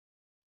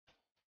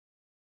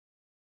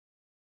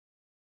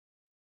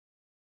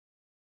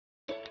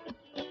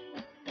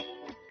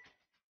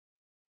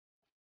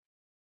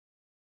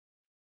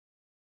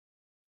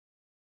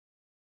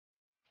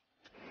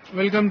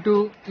Welcome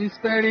to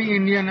Inspiring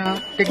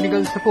Indiana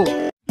Technical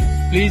Support.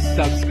 Please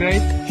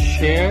subscribe,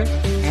 share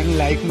and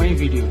like my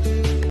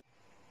videos.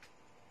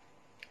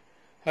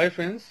 Hi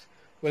friends,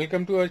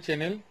 welcome to our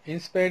channel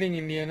Inspiring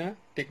Indiana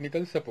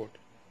Technical Support.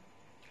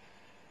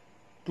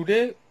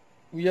 Today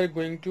we are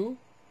going to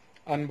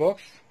unbox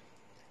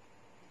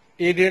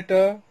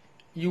ADATA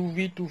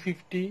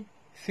UV250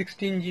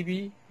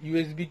 16GB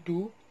USB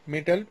 2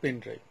 metal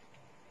pen drive.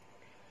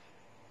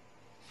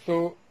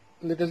 So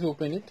let us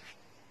open it.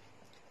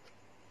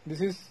 This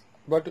is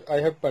what I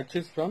have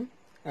purchased from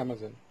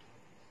Amazon.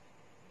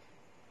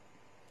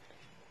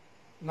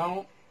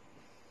 Now,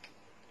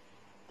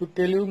 to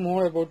tell you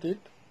more about it,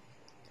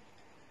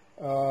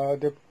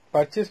 the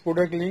purchase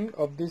product link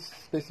of this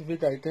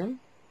specific item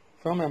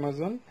from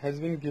Amazon has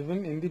been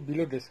given in the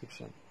below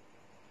description.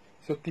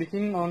 So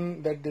clicking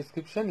on that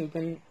description, you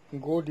can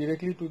go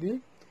directly to the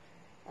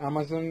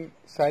Amazon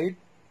site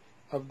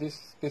of this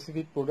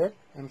specific product,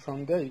 and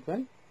from there you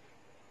can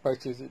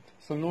purchase it.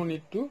 So no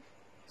need to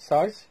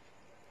search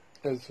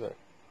elsewhere.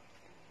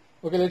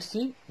 Okay, let's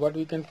see what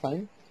we can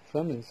find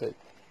from inside.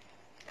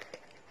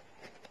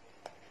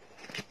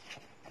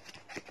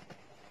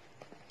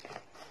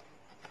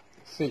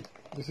 See,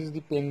 this is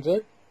the pen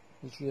drive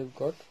which we have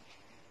got.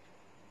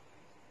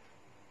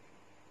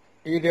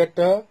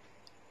 ADATA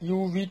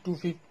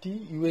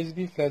UV250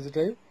 USB flash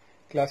drive,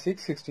 classic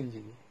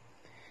 16GB.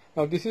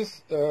 Now this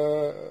is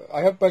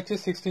I have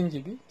purchased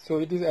 16GB, so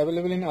it is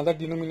available in other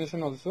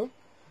denomination also,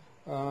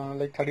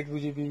 like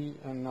 32GB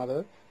and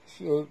other.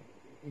 So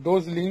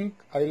those link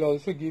I will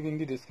also give in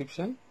the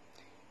description.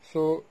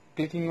 So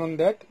clicking on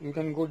that, you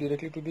can go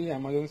directly to the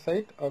Amazon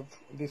site of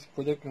this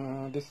project,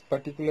 this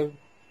particular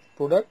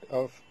product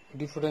of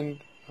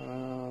different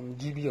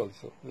GB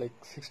also, like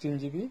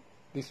 16GB.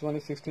 This one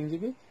is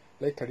 16GB,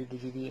 like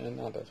 32GB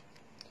and other.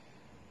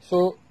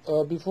 So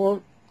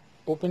before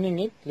opening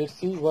it, let's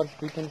see what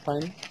we can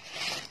find.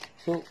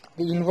 So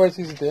the invoice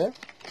is there.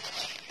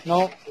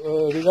 Now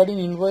regarding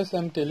invoice, I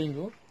am telling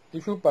you,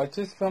 if you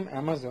purchase from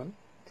Amazon,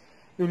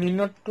 you need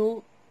not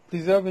to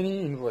preserve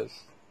any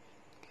invoice.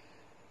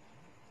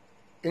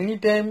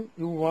 Anytime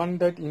you want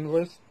that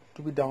invoice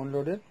to be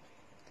downloaded,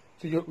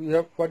 so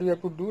what you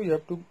have to do, you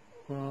have to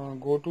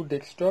go to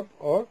desktop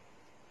or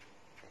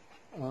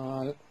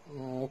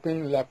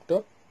open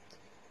laptop.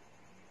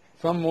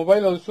 From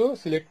mobile also,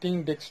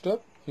 selecting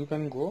desktop, you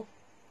can go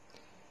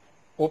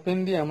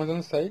open the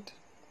Amazon site,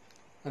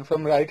 and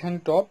from right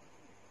hand top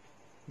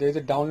there is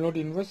a download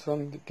invoice.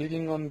 From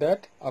clicking on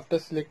that, after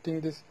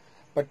selecting this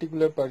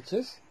particular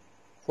purchase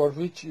for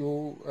which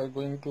you are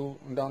going to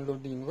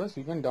download the invoice,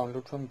 you can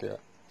download from there.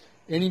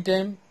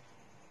 Anytime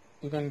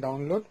you can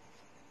download,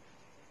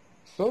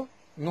 so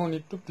no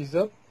need to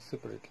preserve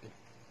separately.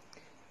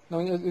 Now,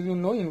 as you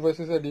know,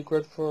 invoices are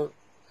required for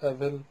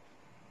availing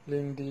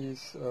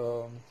this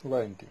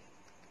warranty.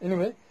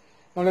 Anyway,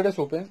 now let us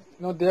open.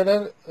 Now there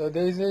are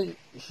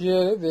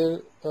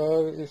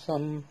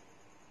some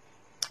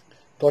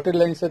dotted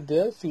lines are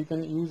there, so you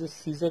can use a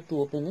scissor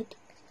to open it,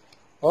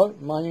 or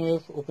my way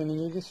of opening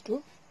it is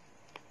to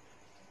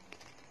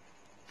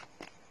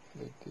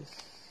like this.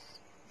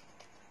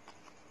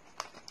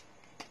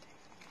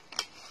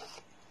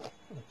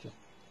 Okay,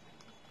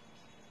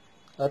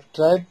 I've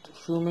tried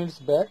few minutes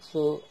back,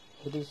 so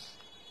it is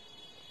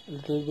a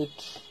little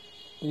bit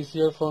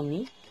easier for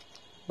me,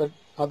 but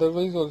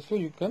otherwise also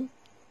you can,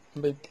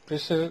 by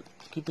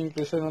keeping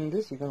pressure on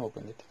this, you can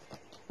open it.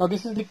 Now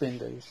this is the pen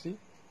drive. You see,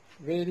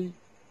 very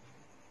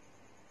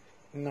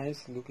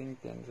nice looking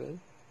pen drive.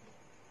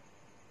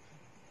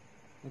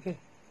 Okay,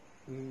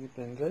 this is the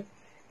pen drive.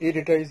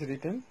 ADATA is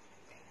written.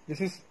 This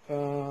is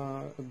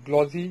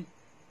glossy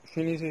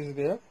finish is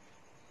there.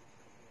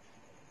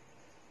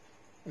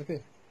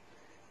 Okay,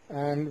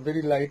 and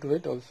very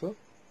lightweight also.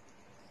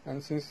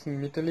 And since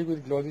metallic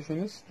with glossy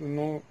finish,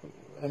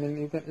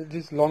 it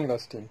is long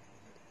lasting.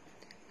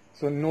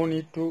 So no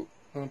need to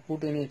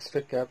put any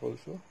extra cap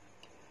also.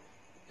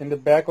 In the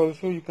back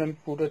also you can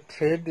put a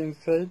thread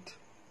inside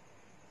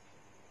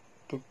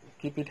to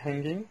keep it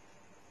hanging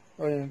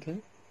or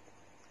anything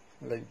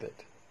like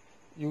that.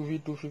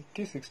 UV250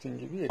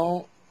 16GB.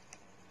 Now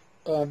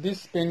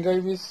this pen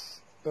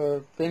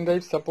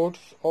drive supports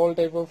all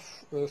type of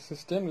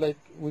system like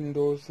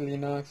Windows,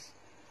 Linux,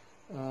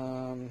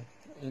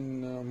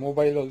 in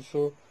mobile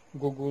also,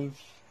 Google's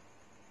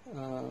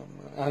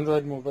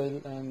Android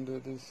mobile, and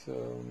this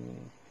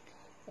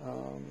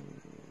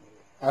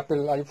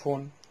Apple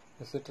iPhone,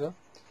 etc.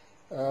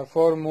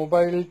 For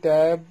mobile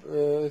tab,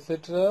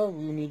 etc.,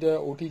 you need a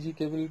OTG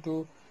cable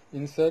to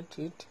insert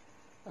it,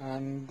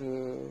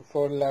 and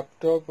for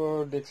laptop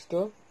or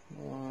desktop,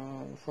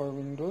 for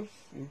Windows,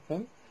 you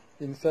can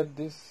insert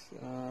this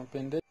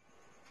pen drive.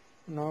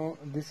 Now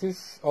this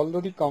is,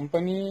 although the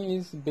company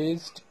is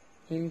based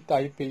in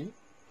Taipei,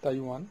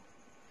 Taiwan,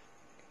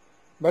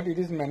 but it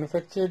is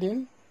manufactured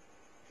in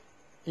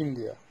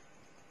India,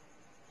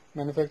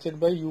 manufactured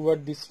by UR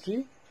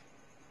Distri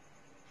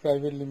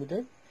Private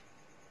Limited,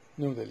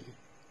 New Delhi.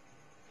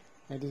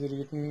 It is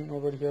written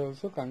over here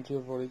also, country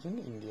of origin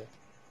India.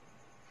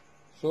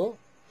 So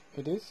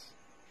it is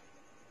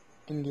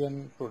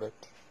Indian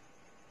product,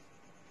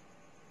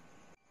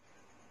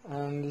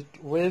 and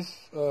it weighs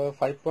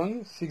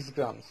 5.6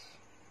 grams.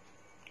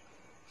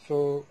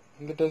 So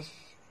let us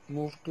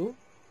move to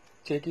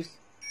check its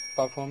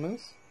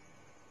performance.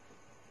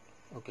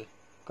 Okay,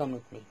 come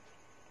with me.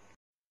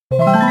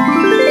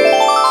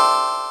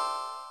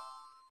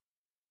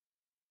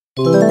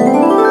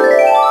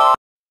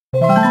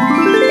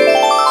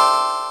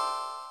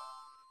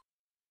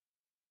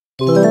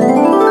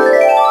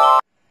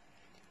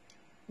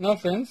 Now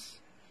friends,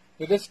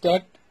 let us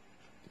start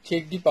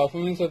check the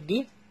performance of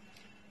the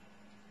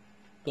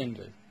pen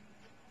drive.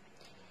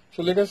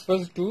 So let us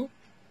first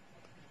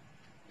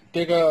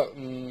take a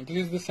this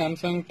is the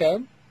Samsung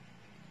tab,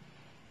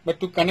 but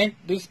to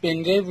connect this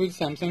pen drive with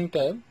Samsung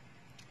tab,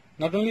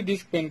 not only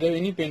this pen drive,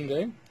 any pen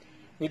drive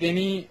with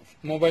any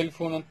mobile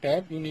phone or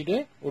tab, you need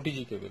a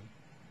OTG cable.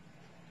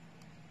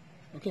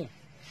 Okay,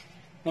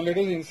 now let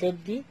us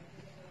insert the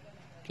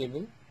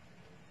cable.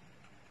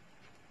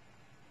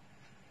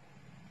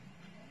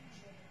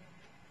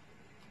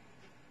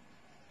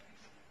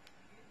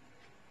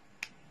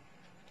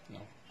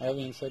 Now I have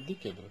inserted the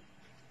cable.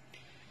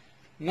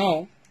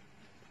 Now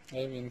I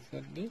have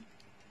inserted the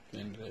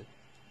pen drive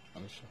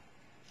also.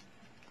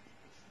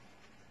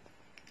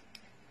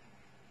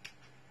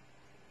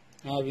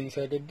 Now I have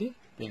inserted the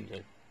pen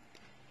drive.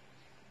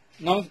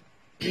 Now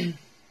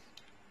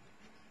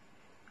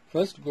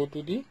first go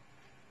to the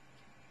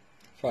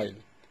file.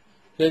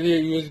 Here is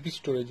a USB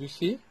storage. You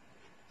see,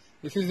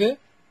 this is a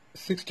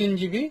 16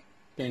 GB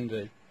pen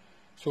drive.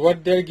 So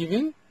what they are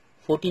giving?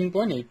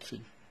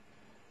 14.83.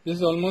 This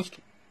is almost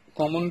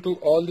common to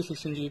all the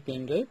 16 GB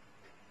pen drive.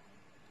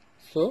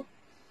 So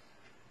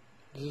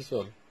this is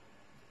all.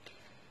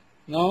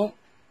 Now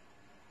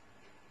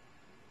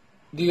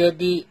these are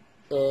the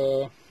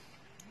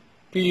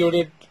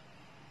preloaded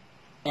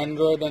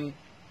Android and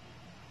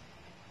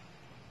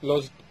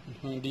lost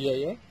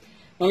DIR.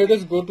 Now let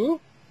us go to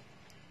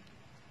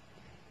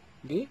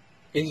the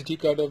SD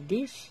card of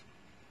this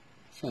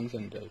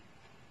Samsung drive.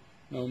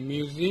 Now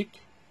music,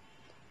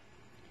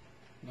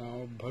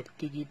 now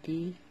Bhakti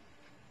Giti,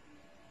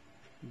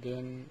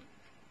 then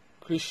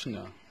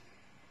Krishna.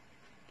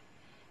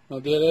 Now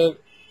there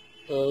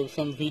are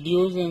some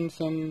videos and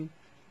some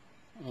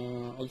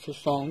also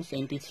songs,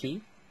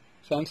 MP3.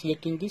 So I am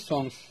selecting the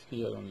songs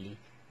here only.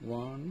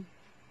 1,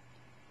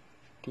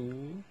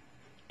 2,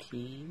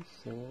 3,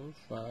 4,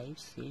 5,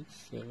 6,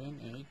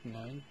 7, 8,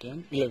 9,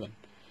 10, 11.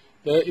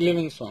 There are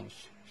 11 songs.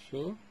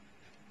 So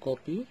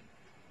copy.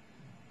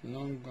 Now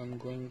I am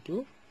going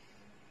to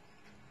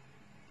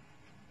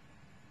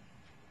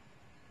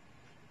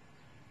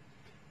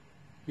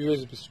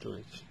USB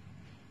storage.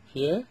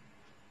 Here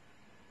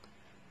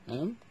I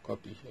am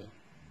copying here.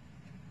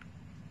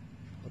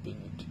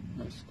 Copying it.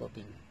 Nice,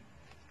 copying.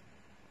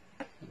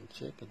 And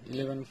check it.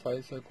 11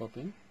 files are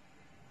copying.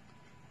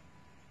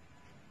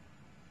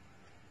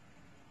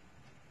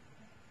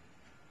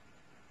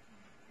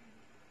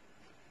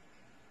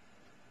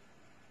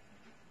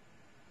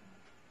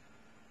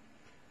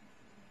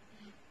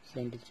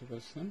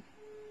 %.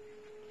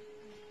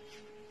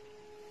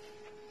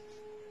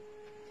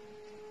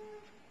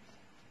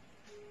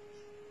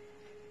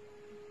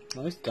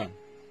 Now it's done.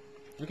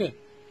 Okay.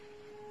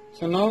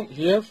 So now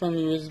here from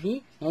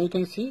USB, now you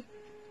can see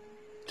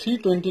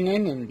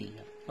 329 MB.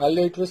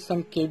 Earlier it was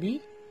some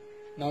KB.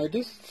 Now it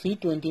is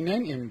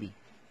 329 MB.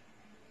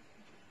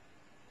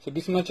 So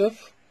this much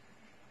of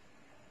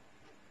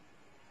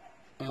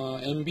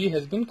MB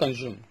has been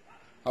consumed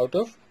out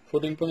of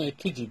 14.83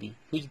 GB,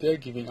 which they are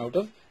giving out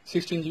of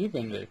 16 GB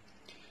pen drive.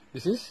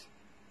 This is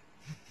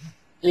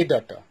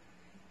ADATA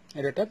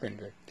pen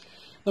drive.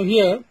 Now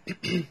here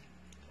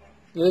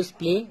let us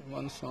play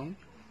one song.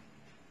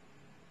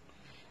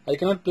 I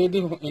cannot play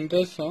the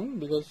entire song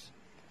because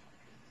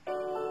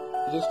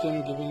just I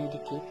am giving you the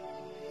clip.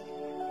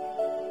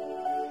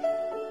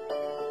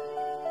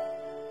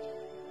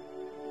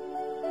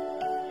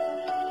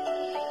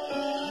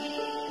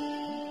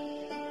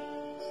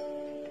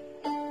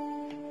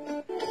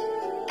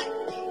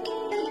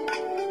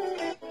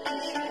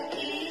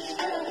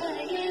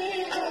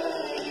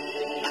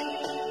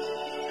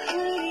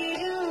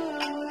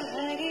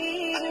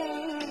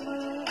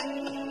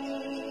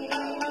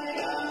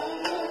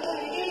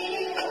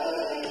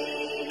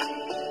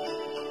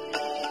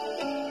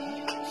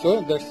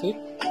 So that's it.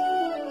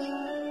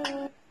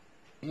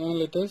 Now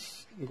let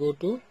us go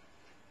to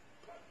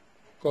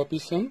copy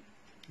some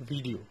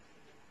video.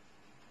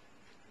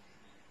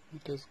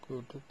 Let us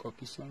go to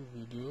copy some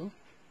video.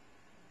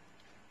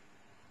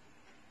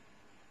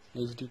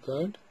 SD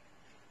card.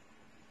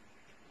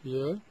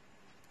 Here,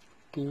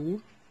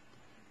 tour,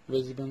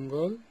 West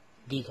Bengal,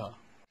 Digha.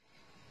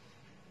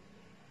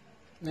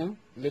 Now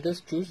let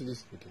us choose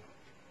this video.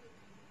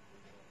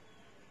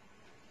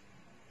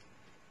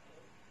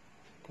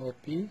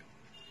 Copy,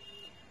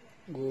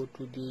 go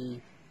to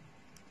the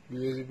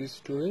USB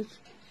storage,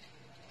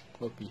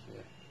 copy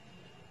here.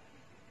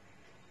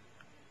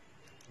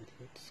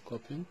 Okay, it's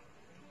copying.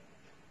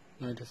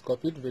 Now it is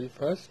copied very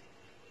fast.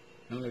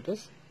 Now let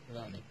us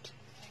run it.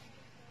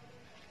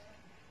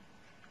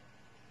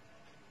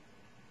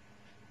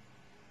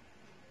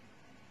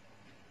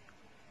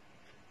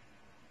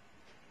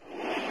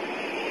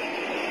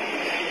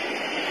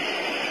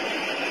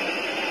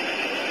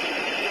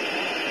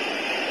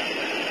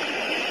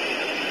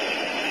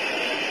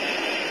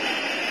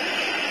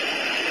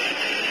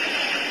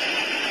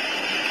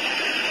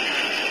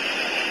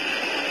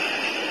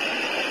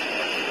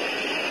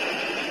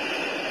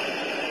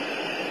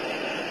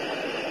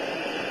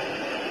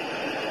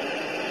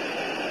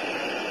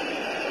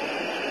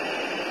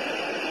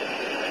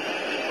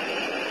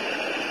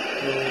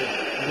 So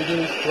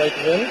video is quite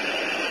well.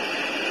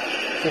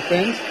 So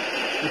friends,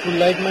 if you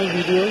like my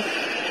videos,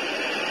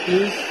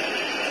 please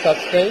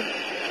subscribe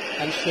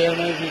and share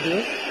my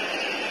videos.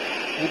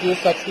 With your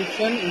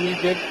subscription, you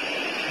will get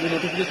the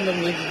notification of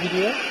next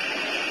video,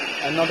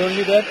 and not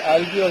only that, I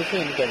will be also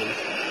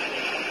encouraged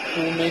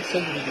to make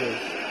such videos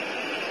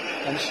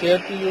and share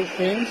to your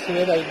friends so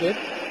that I get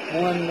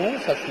more and more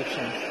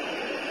subscriptions.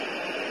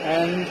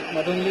 And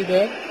not only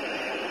that,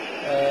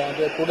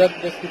 the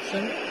product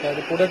description,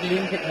 the product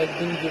link has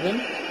been given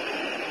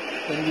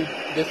in the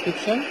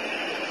description,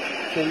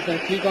 so you can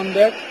click on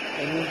that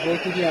and you go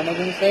to the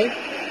Amazon site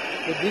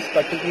with this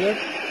particular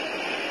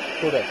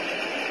product.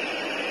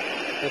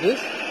 That is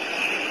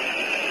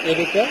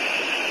Adata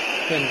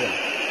pendrive.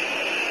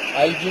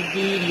 I'll give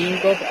the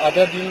link of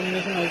other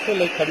denomination also,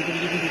 like 32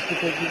 GB,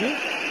 64 GB,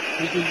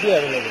 which will be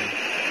available.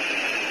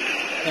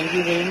 Thank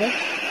you very much.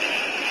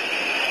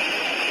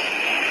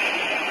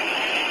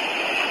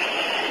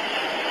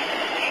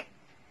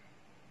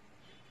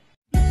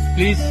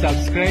 Please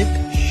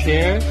subscribe,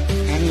 share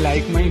and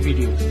like my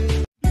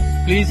videos.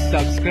 Please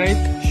subscribe,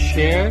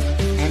 share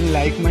and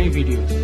like my videos.